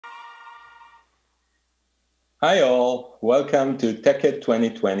Hi all, welcome to TechEd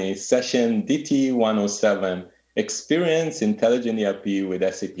 2020 session DT107, Experience Intelligent ERP with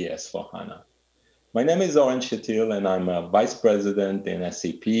SAP S/4HANA. My name is Oren Shatil and I'm a Vice President in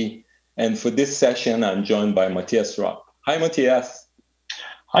SAP. And for this session, I'm joined by Mathias. Hi, Mathias.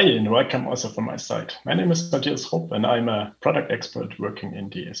 Hi, and welcome also from my side. My name is Mathias and I'm a product expert working in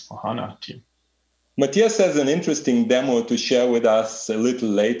the S/4HANA team. Mathias has an interesting demo to share with us a little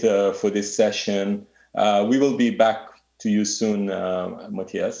later for this session. We will be back to you soon,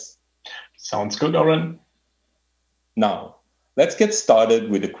 Mathias. Sounds good, Oren. Now, let's get started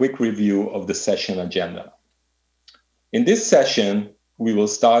with a quick review of the session agenda. In this session, we will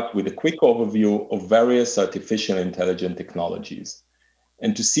start with a quick overview of various artificial intelligence technologies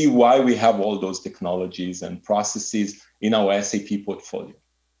and to see why we have all those technologies and processes in our SAP portfolio.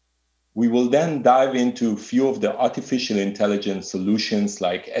 We will then dive into a few of the artificial intelligence solutions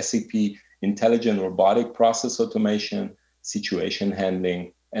like SAP Intelligent Robotic Process Automation, Situation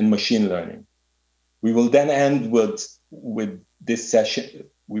Handling, and Machine Learning. We will then end this session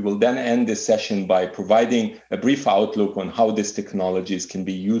by providing a brief outlook on how these technologies can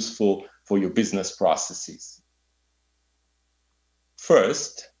be useful for your business processes.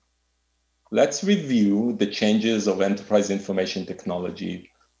 First, let's review the changes of enterprise information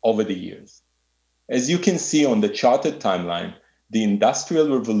technology over the years. As you can see on the charted timeline, the Industrial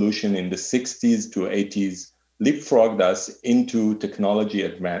Revolution in the 60s to 80s leapfrogged us into technology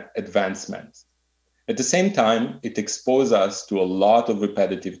advancements. At the same time, it exposed us to a lot of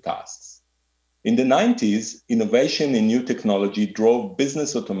repetitive tasks. In the 90s, innovation in new technology drove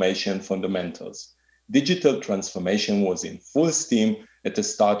business automation fundamentals. Digital transformation was in full steam at the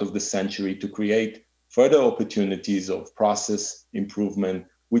start of the century to create further opportunities of process improvement,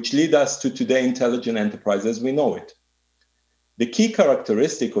 which lead us to today intelligent enterprise as we know it. The key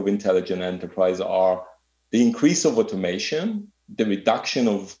characteristic of intelligent enterprise are the increase of automation, the reduction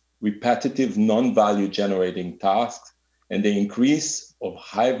of repetitive non-value generating tasks, and the increase of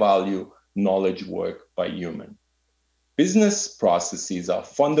high-value knowledge work by human. Business processes are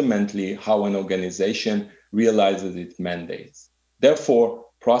fundamentally how an organization realizes its mandates. Therefore,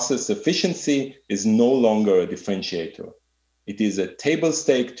 process efficiency is no longer a differentiator. It is a table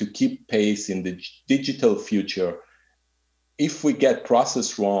stake to keep pace in the digital future. If we get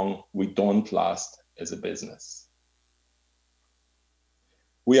process wrong, we don't last as a business.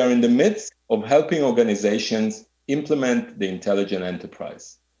 We are in the midst of helping organizations implement the intelligent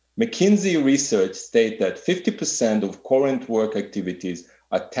enterprise. McKinsey research states that 50% of current work activities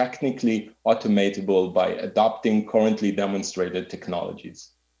are technically automatable by adopting currently demonstrated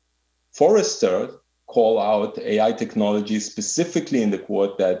technologies. Forrester call out AI technology specifically in the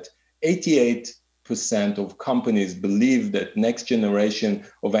quote that 88% of companies believe that next generation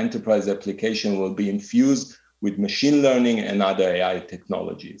of enterprise application will be infused with machine learning and other AI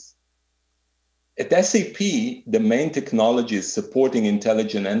technologies. At SAP, the main technologies supporting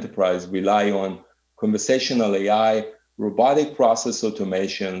intelligent enterprise rely on conversational AI, robotic process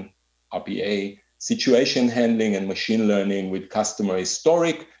automation, RPA, situation handling and machine learning with customer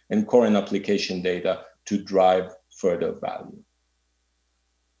historic and current application data to drive further value.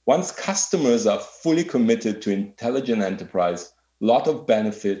 Once customers are fully committed to intelligent enterprise, a lot of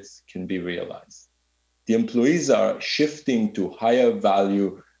benefits can be realized. The employees are shifting to higher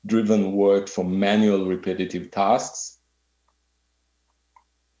value driven work from manual repetitive tasks.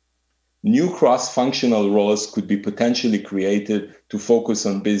 New cross-functional roles could be potentially created to focus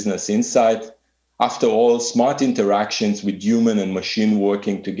on business insight. After all, smart interactions with human and machine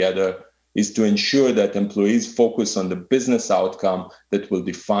working together is to ensure that employees focus on the business outcome that will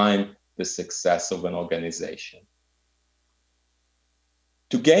define the success of an organization.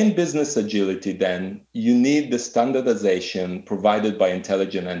 To gain business agility, then, you need the standardization provided by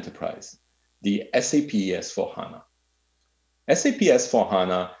Intelligent Enterprise, the SAP S/4HANA. SAP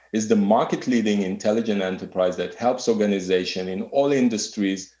S/4HANA is the market-leading intelligent enterprise that helps organizations in all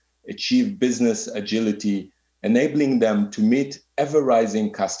industries achieve business agility, enabling them to meet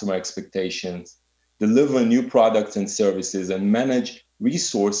ever-rising customer expectations, deliver new products and services, and manage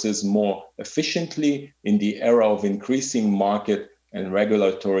resources more efficiently in the era of increasing market and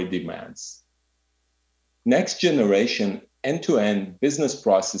regulatory demands. Next generation end-to-end business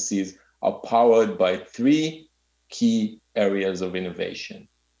processes are powered by three key areas of innovation.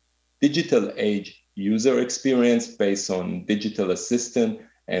 Digital age user experience based on digital assistant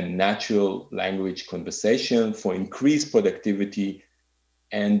and natural language conversation for increased productivity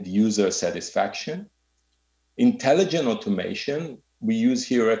and user satisfaction. Intelligent automation, we use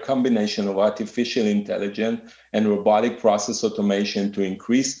here a combination of artificial intelligence and robotic process automation to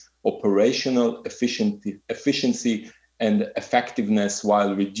increase operational efficiency and effectiveness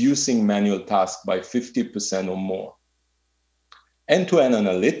while reducing manual tasks by 50% or more. End-to-end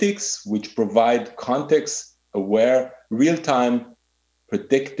analytics, which provide context-aware, real-time,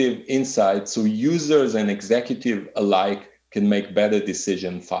 predictive insights so users and executives alike can make better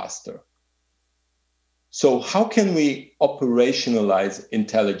decisions faster. So how can we operationalize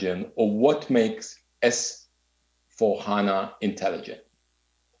intelligent, or what makes S/4HANA intelligent?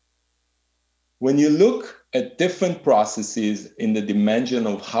 When you look at different processes in the dimension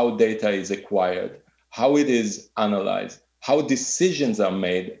of how data is acquired, how it is analyzed, how decisions are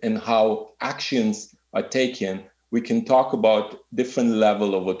made, and how actions are taken, we can talk about different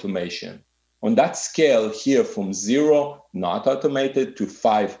level of automation. On that scale here, from 0, not automated, to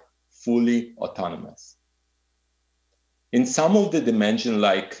 5, fully autonomous. In some of the dimensions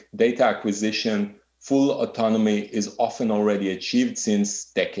like data acquisition, full autonomy is often already achieved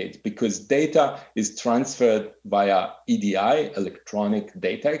since decades because data is transferred via EDI, electronic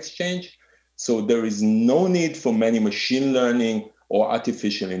data exchange. So there is no need for many machine learning or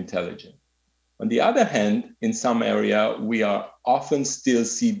artificial intelligence. On the other hand, in some area, we are often still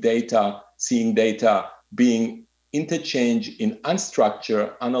seeing data being interchanged in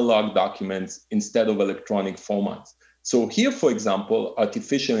unstructured analog documents instead of electronic formats. So here, for example,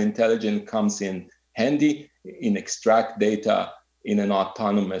 artificial intelligence comes in handy in extract data in an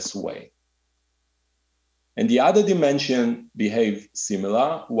autonomous way. And the other dimension behave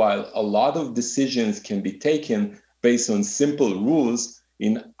similar. While a lot of decisions can be taken based on simple rules,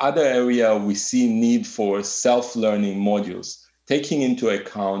 in other area we see need for self-learning modules, taking into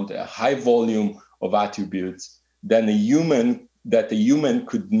account a high volume of attributes that a human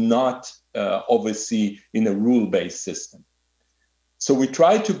could not oversee in a rule-based system. So we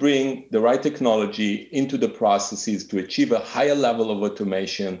try to bring the right technology into the processes to achieve a higher level of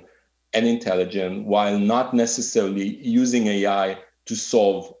automation and intelligence while not necessarily using AI to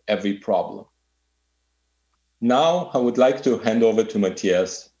solve every problem. Now, I would like to hand over to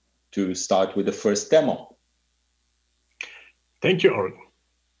Mathias to start with the first demo. Thank you, Oren.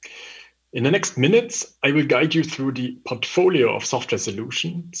 In the next minutes, I will guide you through the portfolio of software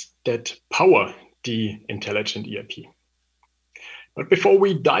solutions that power the Intelligent ERP. But before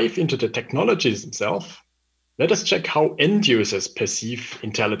we dive into the technologies themselves, let us check how end users perceive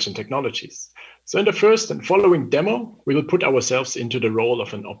intelligent technologies. So in the first and following demo, we will put ourselves into the role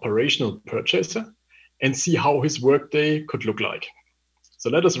of an operational purchaser and see how his workday could look like. So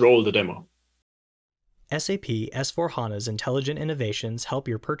let us roll the demo. SAP S/4HANA's intelligent innovations help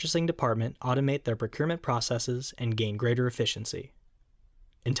your purchasing department automate their procurement processes and gain greater efficiency.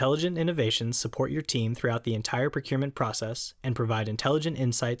 Intelligent innovations support your team throughout the entire procurement process and provide intelligent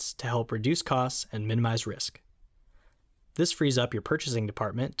insights to help reduce costs and minimize risk. This frees up your purchasing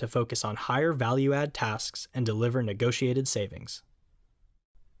department to focus on higher value-add tasks and deliver negotiated savings.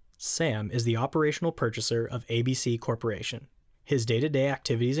 Sam is the operational purchaser of ABC Corporation. His day-to-day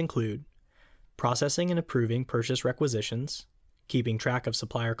activities include processing and approving purchase requisitions, keeping track of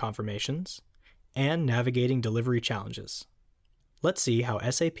supplier confirmations, and navigating delivery challenges. Let's see how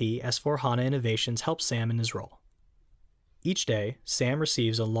SAP S/4HANA innovations help Sam in his role. Each day, Sam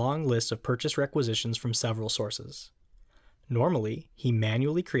receives a long list of purchase requisitions from several sources. Normally, he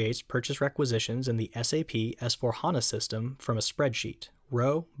manually creates purchase requisitions in the SAP S/4HANA system from a spreadsheet,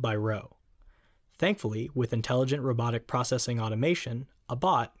 row by row. Thankfully, with intelligent robotic processing automation, a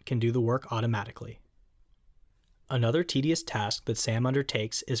bot can do the work automatically. Another tedious task that Sam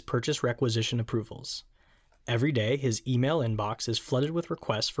undertakes is purchase requisition approvals. Every day, his email inbox is flooded with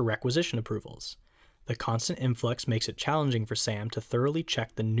requests for requisition approvals. The constant influx makes it challenging for Sam to thoroughly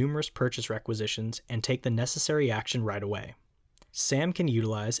check the numerous purchase requisitions and take the necessary action right away. Sam can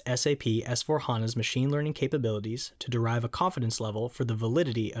utilize SAP S/4HANA's machine learning capabilities to derive a confidence level for the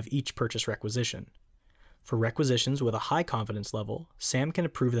validity of each purchase requisition. For requisitions with a high confidence level, Sam can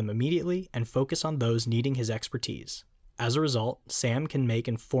approve them immediately and focus on those needing his expertise. As a result, Sam can make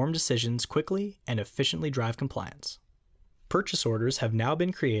informed decisions quickly and efficiently drive compliance. Purchase orders have now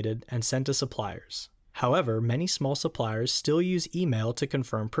been created and sent to suppliers. However, many small suppliers still use email to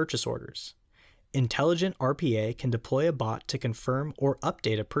confirm purchase orders. Intelligent RPA can deploy a bot to confirm or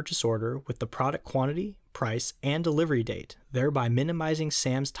update a purchase order with the product quantity, price, and delivery date, thereby minimizing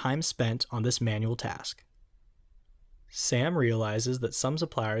Sam's time spent on this manual task. Sam realizes that some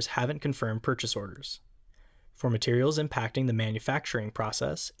suppliers haven't confirmed purchase orders. For materials impacting the manufacturing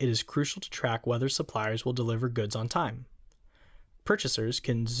process, it is crucial to track whether suppliers will deliver goods on time. Purchasers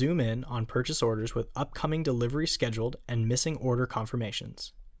can zoom in on purchase orders with upcoming delivery scheduled and missing order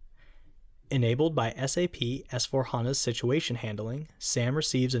confirmations. Enabled by SAP S4HANA's situation handling, Sam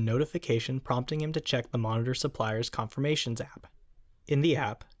receives a notification prompting him to check the Monitor Suppliers Confirmations app. In the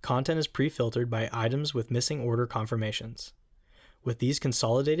app, content is pre-filtered by items with missing order confirmations. With these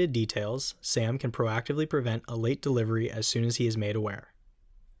consolidated details, Sam can proactively prevent a late delivery as soon as he is made aware.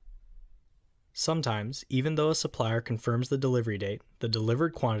 Sometimes, even though a supplier confirms the delivery date, the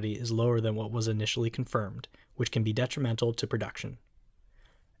delivered quantity is lower than what was initially confirmed, which can be detrimental to production.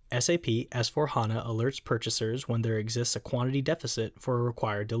 SAP S4HANA alerts purchasers when there exists a quantity deficit for a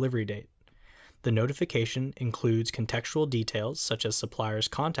required delivery date. The notification includes contextual details such as supplier's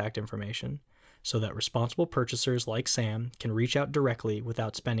contact information, so that responsible purchasers like Sam can reach out directly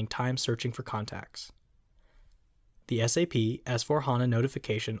without spending time searching for contacts. The SAP S4HANA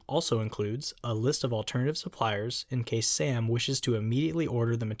notification also includes a list of alternative suppliers in case Sam wishes to immediately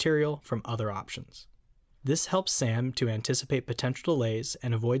order the material from other options. This helps Sam to anticipate potential delays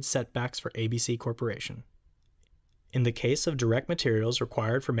and avoid setbacks for ABC Corporation. In the case of direct materials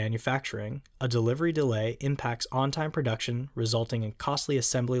required for manufacturing, a delivery delay impacts on-time production, resulting in costly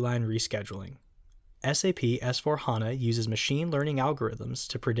assembly line rescheduling. SAP S4HANA uses machine learning algorithms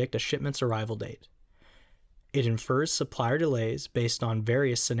to predict a shipment's arrival date. It infers supplier delays based on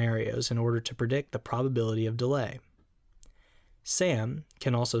various scenarios in order to predict the probability of delay. Sam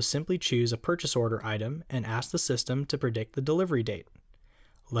can also simply choose a purchase order item and ask the system to predict the delivery date.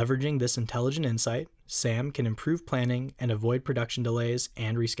 Leveraging this intelligent insight, Sam can improve planning and avoid production delays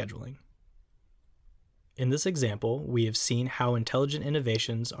and rescheduling. In this example, we have seen how intelligent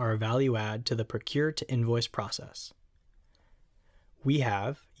innovations are a value add to the procure-to-invoice process. We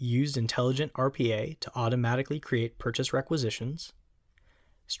have used Intelligent RPA to automatically create purchase requisitions,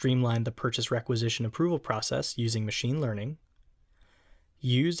 streamlined the purchase requisition approval process using machine learning,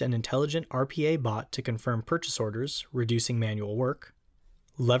 used an Intelligent RPA bot to confirm purchase orders, reducing manual work,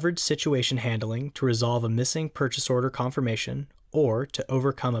 leveraged situation handling to resolve a missing purchase order confirmation or to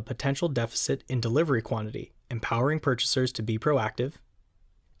overcome a potential deficit in delivery quantity, empowering purchasers to be proactive,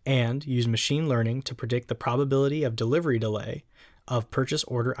 and use machine learning to predict the probability of delivery delay of purchase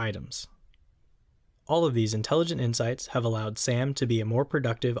order items. All of these intelligent insights have allowed Sam to be a more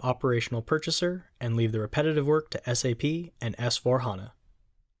productive operational purchaser and leave the repetitive work to SAP and S4HANA.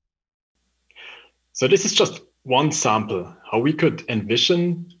 So this is just one sample how we could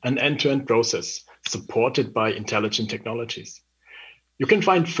envision an end-to-end process supported by intelligent technologies. You can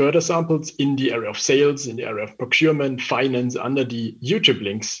find further samples in the area of sales, in the area of procurement, finance, under the YouTube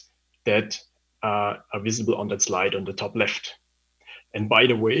links that are visible on that slide on the top left. And by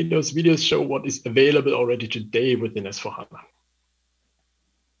the way, those videos show what is available already today within S4HANA.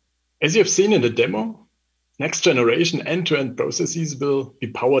 As you have seen in the demo, next generation end-to-end processes will be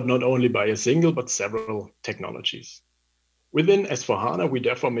powered not only by a single, but several technologies. Within S4HANA, we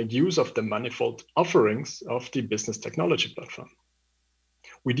therefore make use of the manifold offerings of the business technology platform.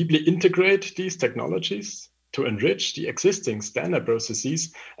 We deeply integrate these technologies to enrich the existing standard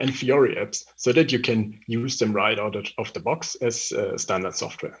processes and Fiori apps so that you can use them right out of the box as standard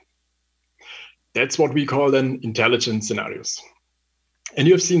software. That's what we call then intelligent scenarios. And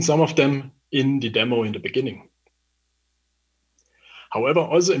you have seen some of them in the demo in the beginning. However,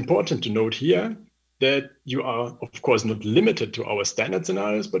 also important to note here that you are, of course, not limited to our standard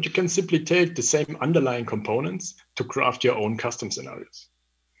scenarios, but you can simply take the same underlying components to craft your own custom scenarios.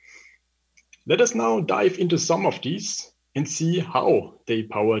 Let us now dive into some of these and see how they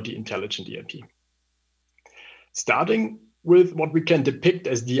power the Intelligent ERP. Starting with what we can depict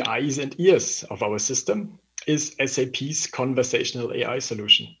as the eyes and ears of our system is SAP's conversational AI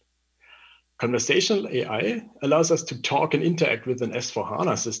solution. Conversational AI allows us to talk and interact with an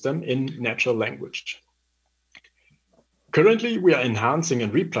S4HANA system in natural language. Currently, we are enhancing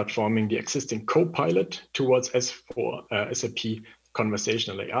and replatforming the existing Copilot towards SAP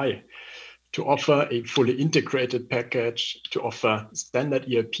Conversational AI to offer a fully integrated package, to offer standard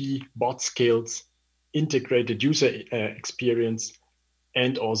ERP, bot skills, integrated user experience,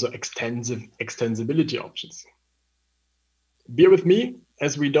 and also extensibility options. Bear with me,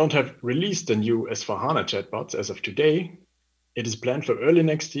 as we don't have released the new S4HANA chatbots as of today. It is planned for early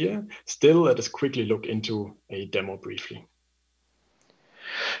next year. Still, let us quickly look into a demo briefly.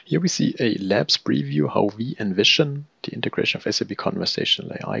 Here we see a labs preview how we envision the integration of SAP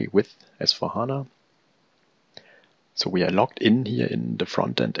Conversational AI with S4HANA. So we are logged in here in the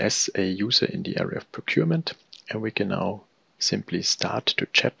front end as a user in the area of procurement, and we can now simply start to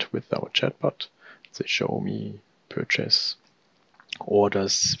chat with our chatbot. So show me purchase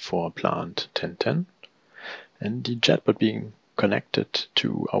orders for plant 1010, and the chatbot being connected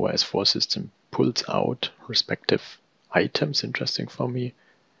to our S4 system pulls out respective items. Interesting for me.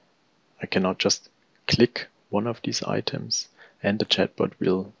 I can now just click one of these items and the chatbot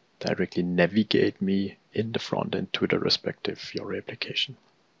will directly navigate me in the front end to the respective Fiori application.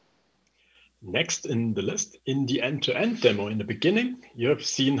 Next in the list, in the end-to-end demo in the beginning, you have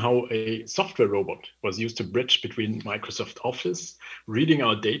seen how a software robot was used to bridge between Microsoft Office, reading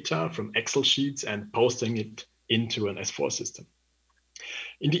our data from Excel sheets and posting it into an S4 system.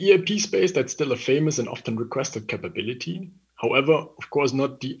 In the ERP space, that's still a famous and often requested capability. However, of course,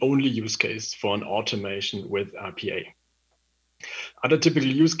 not the only use case for an automation with RPA. Other typical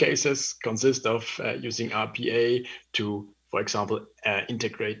use cases consist of using RPA to, for example,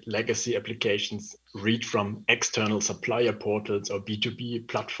 integrate legacy applications, read from external supplier portals or B2B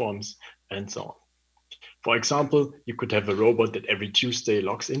platforms, and so on. For example, you could have a robot that every Tuesday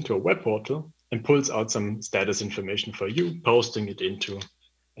logs into a web portal and pulls out some status information for you, posting it into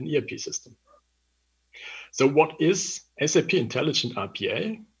an ERP system. So what is SAP Intelligent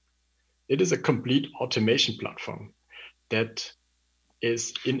RPA? It is a complete automation platform that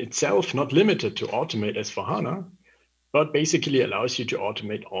is in itself not limited to automate S/4HANA, but basically allows you to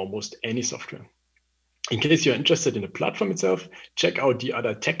automate almost any software. In case you're interested in the platform itself, check out the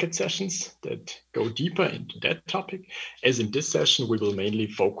other TechEd sessions that go deeper into that topic. As in this session, we will mainly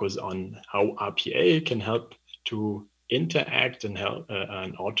focus on how RPA can help to interact and help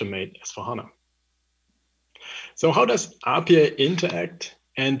and automate S/4HANA. So how does RPA interact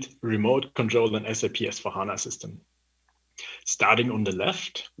and remote control an SAP S/4HANA system? Starting on the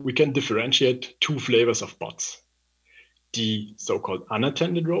left, we can differentiate two flavors of bots. The so-called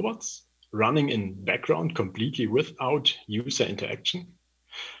unattended robots, running in background completely without user interaction,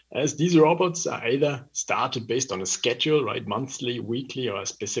 as these robots are either started based on a schedule, right, monthly, weekly, or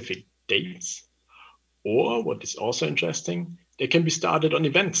specific dates, or what is also interesting, they can be started on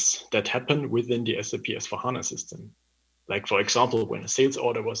events that happen within the SAP S/4HANA system. Like, for example, when a sales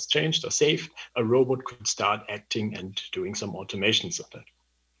order was changed or saved, a robot could start acting and doing some automations of that.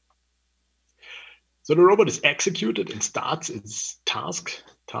 So the robot is executed and starts its tasks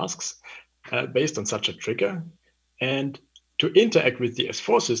based on such a trigger. And to interact with the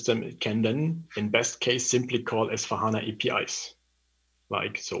S4 system, it can then, in best case, simply call S/4HANA APIs,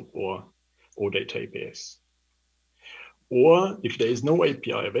 like SOAP or OData APIs. Or if there is no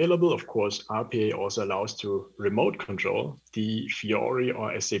API available, of course, RPA also allows to remote control the Fiori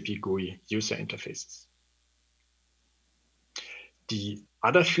or SAP GUI user interfaces. The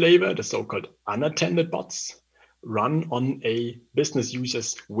other flavor, the so-called unattended bots, run on a business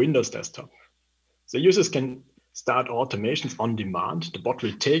user's Windows desktop. So users can start automations on demand. The bot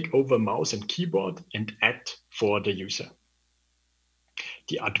will take over mouse and keyboard and act for the user.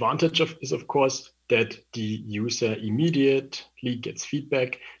 The advantage is, of course, that the user immediately gets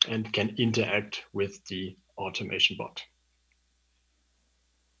feedback and can interact with the automation bot.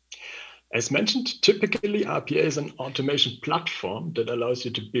 As mentioned, typically RPA is an automation platform that allows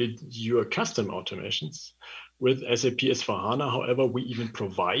you to build your custom automations. With SAP S/4HANA, however, we even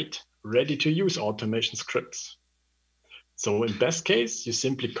provide ready-to-use automation scripts. So in best case, you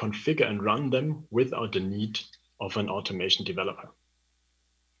simply configure and run them without the need of an automation developer.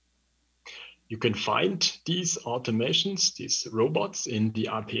 You can find these automations, these robots, in the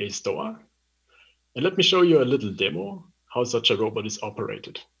RPA store. And let me show you a little demo how such a robot is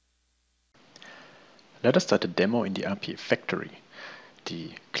operated. Let us start a demo in the RPA Factory, the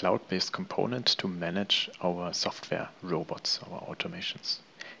cloud-based component to manage our software robots, our automations.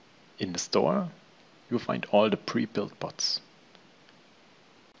 In the store, you'll find all the pre-built bots.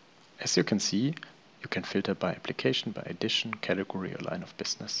 As you can see, you can filter by application, by edition, category, or line of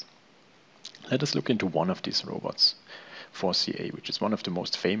business. Let us look into one of these robots, 4CA, which is one of the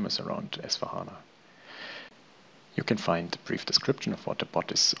most famous around S/4HANA. You can find a brief description of what the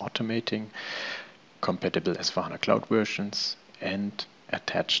bot is automating, compatible S/4HANA cloud versions, and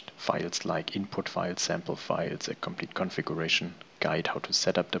attached files like input files, sample files, a complete configuration guide how to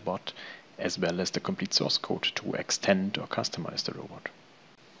set up the bot, as well as the complete source code to extend or customize the robot.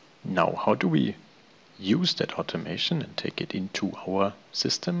 Now, how do we use that automation and take it into our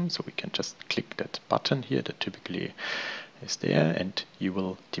system? So we can just click that button here that typically is there, and you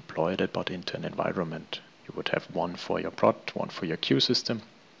will deploy that bot into an environment. You would have one for your prod, one for your queue system,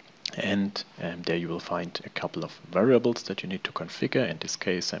 and there you will find a couple of variables that you need to configure. In this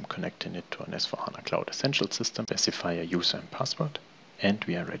case, I'm connecting it to an S/4HANA Cloud Essentials system, specify a user and password, and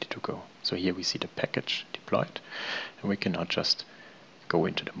we are ready to go. So here we see the package deployed, and we can now just go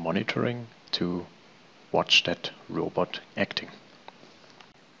into the monitoring to watch that robot acting.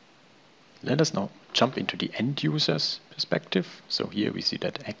 Let us now jump into the end user's perspective. So here we see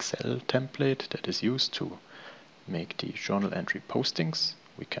that Excel template that is used to make the journal entry postings.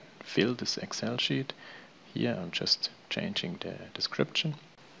 We can fill this Excel sheet. Here I'm just changing the description.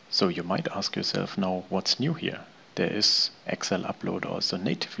 So you might ask yourself now, what's new here? There is Excel upload also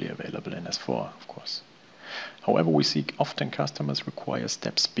natively available in S4, of course. However, we see often customers require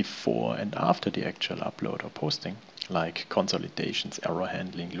steps before and after the actual upload or posting, like consolidations, error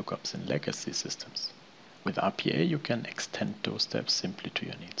handling, lookups in legacy systems. With RPA, you can extend those steps simply to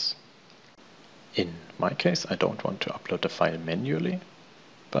your needs. In my case, I don't want to upload the file manually,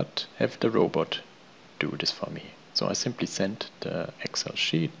 but have the robot do this for me. So I simply send the Excel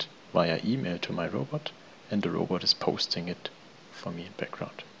sheet via email to my robot, and the robot is posting it for me in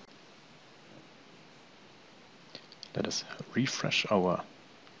background. Let us refresh our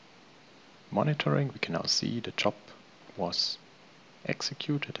monitoring. We can now see the job was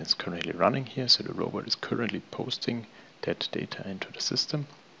executed. It's currently running here, so the robot is currently posting that data into the system.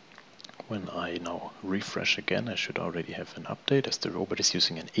 When I now refresh again, I should already have an update, as the robot is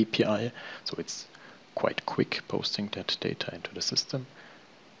using an API, so it's quite quick posting that data into the system.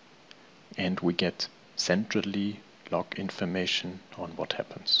 And we get centrally log information on what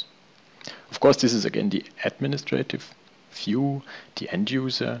happens. Of course, this is again the administrative view. The end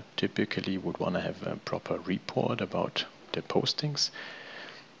user typically would want to have a proper report about the postings.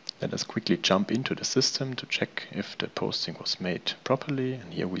 Let us quickly jump into the system to check if the posting was made properly.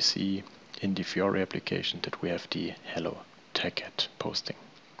 And here we see in the Fiori application that we have the Hello TechEd posting.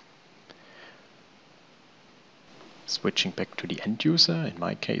 Switching back to the end user, in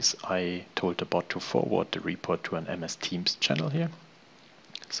my case I told the bot to forward the report to an MS Teams channel here.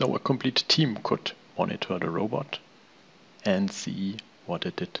 So a complete team could monitor the robot and see what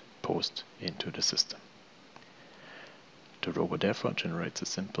it did post into the system. The robot therefore generates a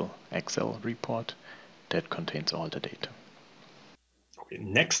simple Excel report that contains all the data. Okay,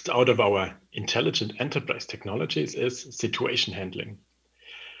 next out of our intelligent enterprise technologies is situation handling,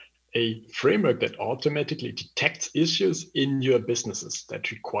 a framework that automatically detects issues in your businesses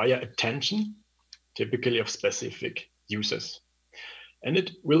that require attention, typically of specific users. And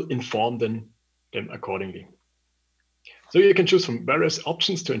it will inform them accordingly. So you can choose from various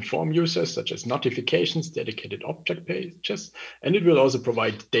options to inform users, such as notifications, dedicated object pages, and it will also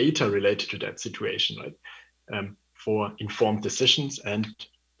provide data related to that situation, right? For informed decisions and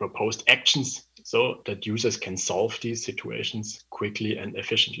proposed actions, so that users can solve these situations quickly and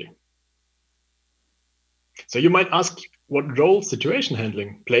efficiently. So you might ask what role situation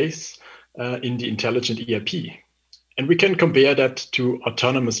handling plays in the intelligent ERP. And we can compare that to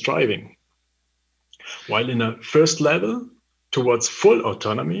autonomous driving. While in a first level, towards full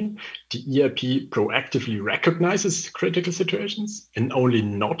autonomy, the ERP proactively recognizes critical situations and only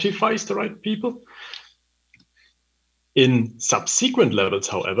notifies the right people. In subsequent levels,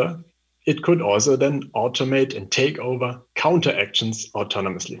 however, it could also then automate and take over counteractions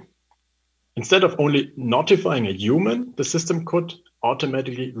autonomously. Instead of only notifying a human, the system could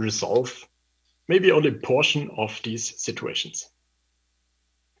automatically resolve maybe only a portion of these situations.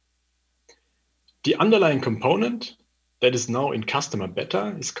 The underlying component that is now in customer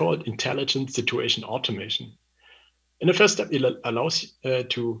beta is called Intelligent Situation Automation. In the first step, it allows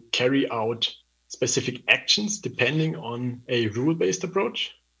to carry out specific actions depending on a rule-based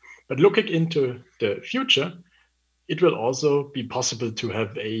approach. But looking into the future, it will also be possible to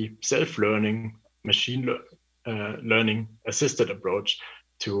have a self-learning, machine learning assisted approach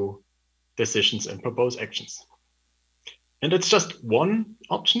to decisions and propose actions. And that's just one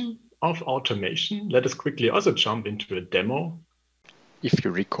option of automation. Let us quickly also jump into a demo. If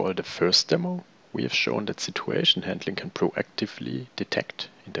you recall the first demo, we have shown that situation handling can proactively detect,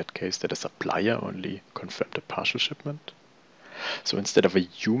 in that case, that a supplier only confirmed a partial shipment. So instead of a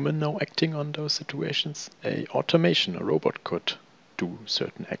human now acting on those situations, a robot could do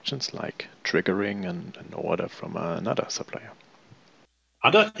certain actions like triggering an order from another supplier.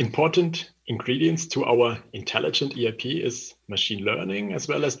 Other important ingredients to our intelligent ERP is machine learning as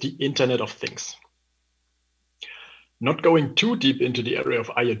well as the Internet of Things. Not going too deep into the area of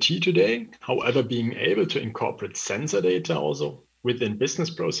IoT today, however, being able to incorporate sensor data also within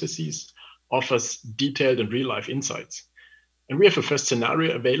business processes offers detailed and real-life insights. And we have a first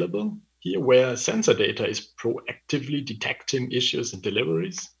scenario available here where sensor data is proactively detecting issues in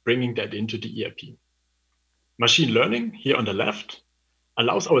deliveries, bringing that into the ERP. Machine learning here on the left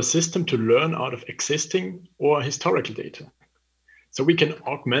allows our system to learn out of existing or historical data. So we can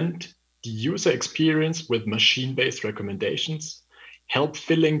augment the user experience with machine-based recommendations, help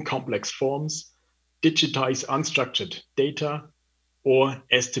filling complex forms, digitize unstructured data, or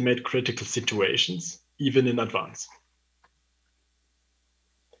estimate critical situations, even in advance.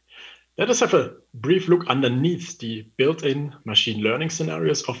 Let us have a brief look underneath the built-in machine learning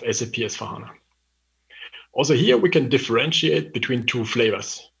scenarios of SAP S4HANA. Also here we can differentiate between two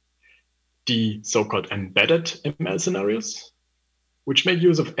flavors. The so-called embedded ML scenarios, which make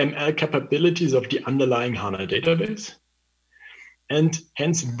use of ML capabilities of the underlying HANA database, and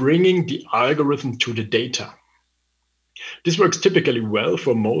hence bringing the algorithm to the data. This works typically well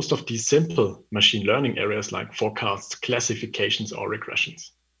for most of these simple machine learning areas like forecasts, classifications, or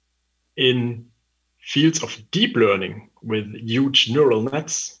regressions. In fields of deep learning with huge neural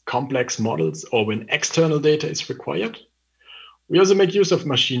nets, complex models, or when external data is required, we also make use of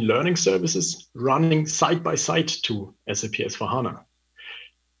machine learning services running side by side to SAP S4HANA,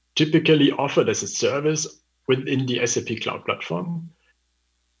 typically offered as a service within the SAP Cloud Platform.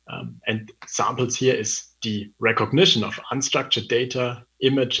 And examples here is the recognition of unstructured data,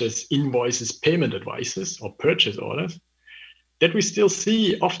 images, invoices, payment advices, or purchase orders that we still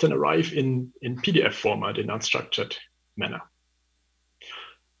see often arrive in PDF format in unstructured manner.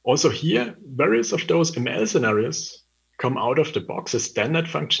 Also here, various of those ML scenarios come out of the box as standard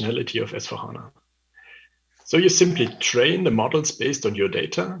functionality of S4HANA. So you simply train the models based on your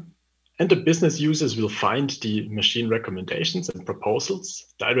data, and the business users will find the machine recommendations and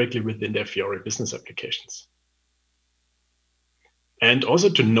proposals directly within their Fiori business applications. And also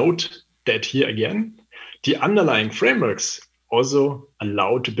to note that here again, the underlying frameworks also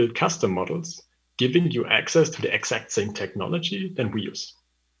allow to build custom models, giving you access to the exact same technology than we use.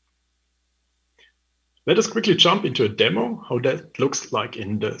 Let us quickly jump into a demo how that looks like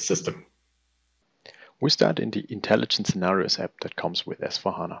in the system. We start in the Intelligent Scenarios app that comes with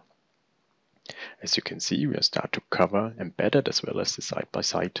S4HANA. As you can see, we start to cover embedded as well as the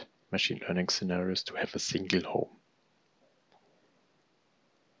side-by-side machine learning scenarios to have a single home.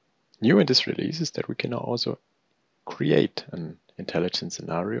 New in this release is that we can now also create an intelligent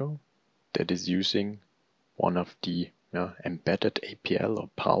scenario that is using one of the embedded APL or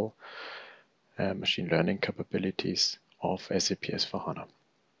PAL machine learning capabilities of SAP S4HANA.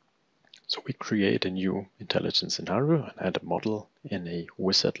 So we create a new intelligent scenario and add a model in a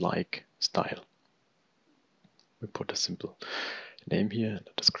wizard-like style. We put a simple name here in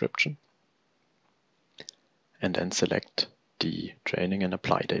the description and then select the training and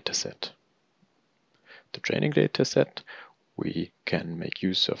apply dataset. The training dataset, we can make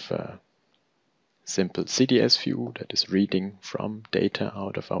use of a simple CDS view that is reading from data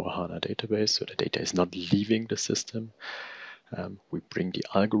out of our HANA database, so the data is not leaving the system. We bring the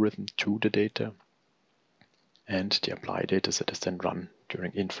algorithm to the data, and the apply dataset is then run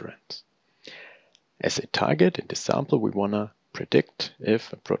during inference. As a target in this sample, we want to predict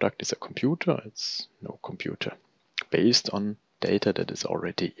if a product is a computer or it's no computer, based on data that is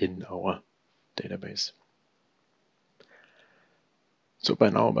already in our database. So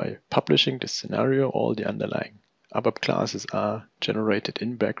by publishing this scenario, all the underlying ABAP classes are generated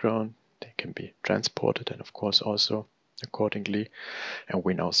in background. They can be transported and of course also accordingly. And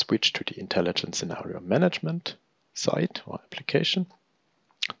we now switch to the Intelligent Scenario Management site or application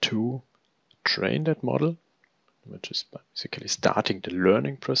to train that model, which is basically starting the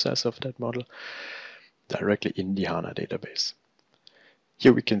learning process of that model directly in the HANA database.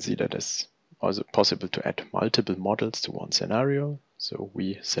 Here we can see that it's also possible to add multiple models to one scenario. So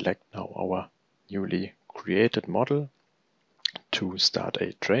we select now our newly created model to start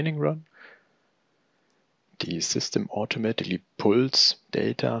a training run. The system automatically pulls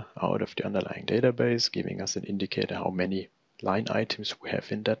data out of the underlying database, giving us an indicator how many line items we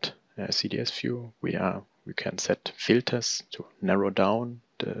have in that CDS view. We can set filters to narrow down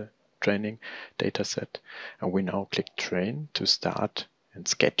the training data set, and we now click train to start and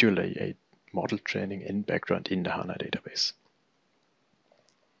schedule a model training in background in the HANA database.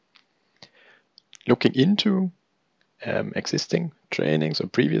 Looking into existing trainings or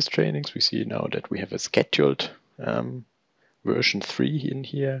previous trainings, we see now that we have a scheduled version 3 in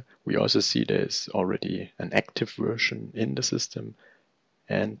here. We also see there's already an active version in the system,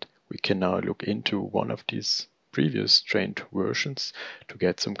 and we can now look into one of these previous trained versions to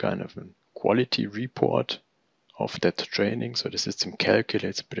get some kind of a quality report of that training. So the system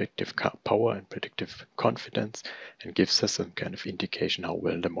calculates predictive power and predictive confidence and gives us some kind of indication how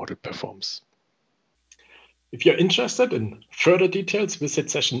well the model performs. If you're interested in further details,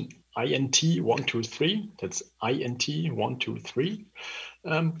 visit session INT 123, that's INT 123,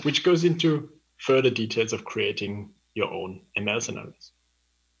 which goes into further details of creating your own ML scenarios.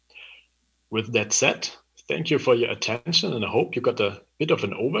 With that said, thank you for your attention, and I hope you got a bit of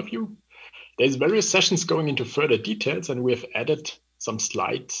an overview. There's various sessions going into further details, and we have added some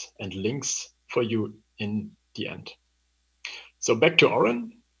slides and links for you in the end. So back to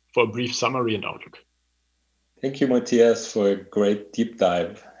Oren for a brief summary and outlook. Thank you, Matthias, for a great deep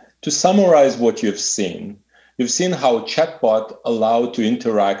dive. To summarize what you've seen how chatbot allow to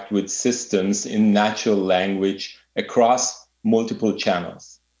interact with systems in natural language across multiple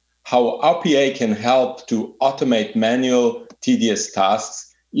channels, how RPA can help to automate manual, tedious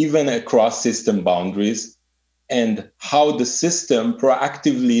tasks, even across system boundaries, and how the system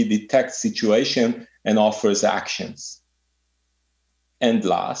proactively detects situation and offers actions. And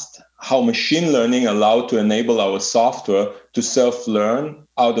last, how machine learning allows to enable our software to self-learn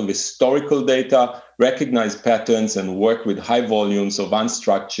out of historical data, recognize patterns, and work with high volumes of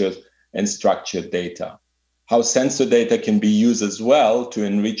unstructured and structured data. How sensor data can be used as well to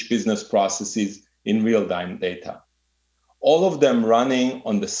enrich business processes in real-time data. All of them running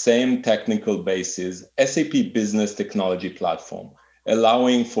on the same technical basis, SAP Business Technology Platform,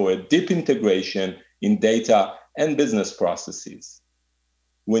 allowing for a deep integration in data and business processes.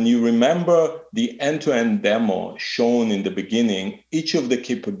 When you remember the end-to-end demo shown in the beginning, each of the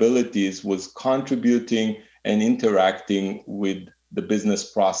capabilities was contributing and interacting with the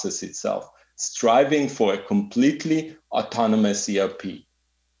business process itself, striving for a completely autonomous ERP.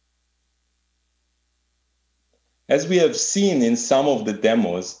 As we have seen in some of the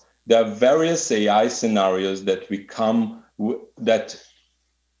demos, there are various AI scenarios that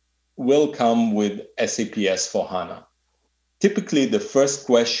will come with SAP S/4HANA. Typically, the first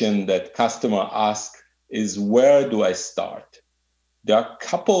question that customer ask is, where do I start? There are a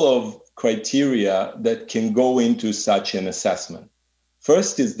couple of criteria that can go into such an assessment.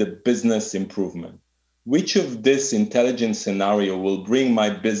 First is the business improvement. Which of this intelligent scenario will bring my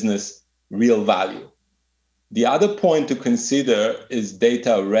business real value? The other point to consider is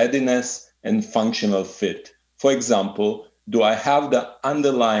data readiness and functional fit. For example, do I have the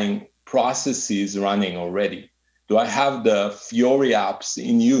underlying processes running already? Do I have the Fiori apps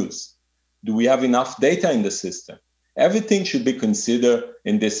in use? Do we have enough data in the system? Everything should be considered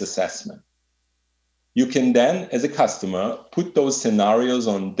in this assessment. You can then, as a customer, put those scenarios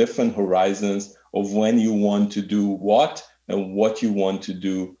on different horizons of when you want to do what and what you want to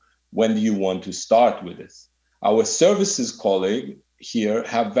do, when do you want to start with this. Our services colleague here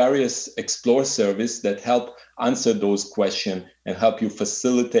have various explore service that help answer those questions and help you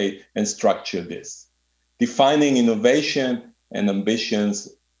facilitate and structure this. Defining innovation and ambitions,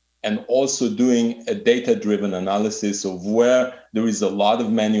 and also doing a data-driven analysis of where there is a lot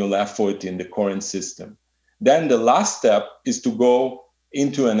of manual effort in the current system. Then the last step is to go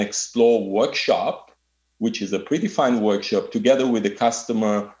into an explore workshop, which is a predefined workshop together with the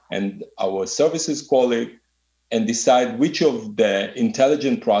customer and our services colleague, and decide which of the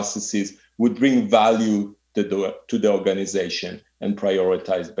intelligent processes would bring value to the organization and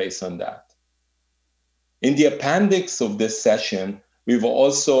prioritize based on that. In the appendix of this session, we've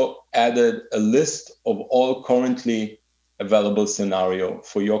also added a list of all currently available scenarios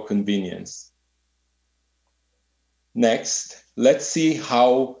for your convenience. Next, let's see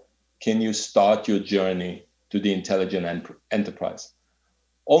how can you start your journey to the intelligent enterprise.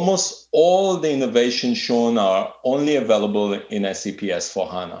 Almost all the innovations shown are only available in SAP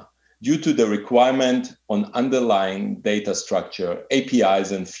S/4HANA due to the requirement on underlying data structure,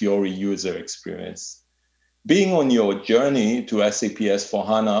 APIs, and Fiori user experience. Being on your journey to SAP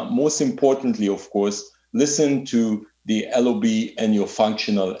S/4HANA, most importantly, of course, listen to the LOB and your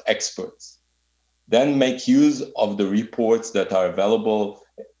functional experts. Then make use of the reports that are available,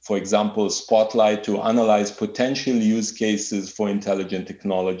 for example, Spotlight to analyze potential use cases for intelligent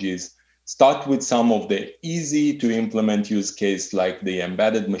technologies. Start with some of the easy to implement use cases like the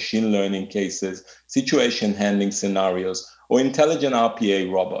embedded machine learning cases, situation handling scenarios, or intelligent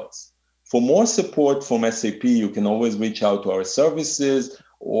RPA robots. For more support from SAP, you can always reach out to our services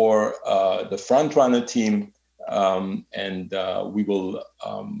or the Frontrunner team, and we will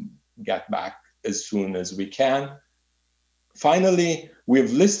get back as soon as we can. Finally,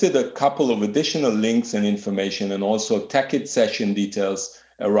 we've listed a couple of additional links and information and also TechEd session details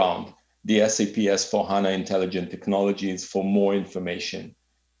around the SAP S/4HANA Intelligent Technologies for more information.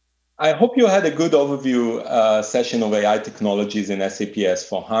 I hope you had a good overview session of AI technologies in SAP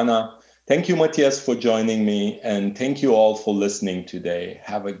S/4HANA. Thank you, Matthias, for joining me, and thank you all for listening today.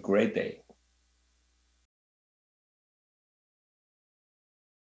 Have a great day.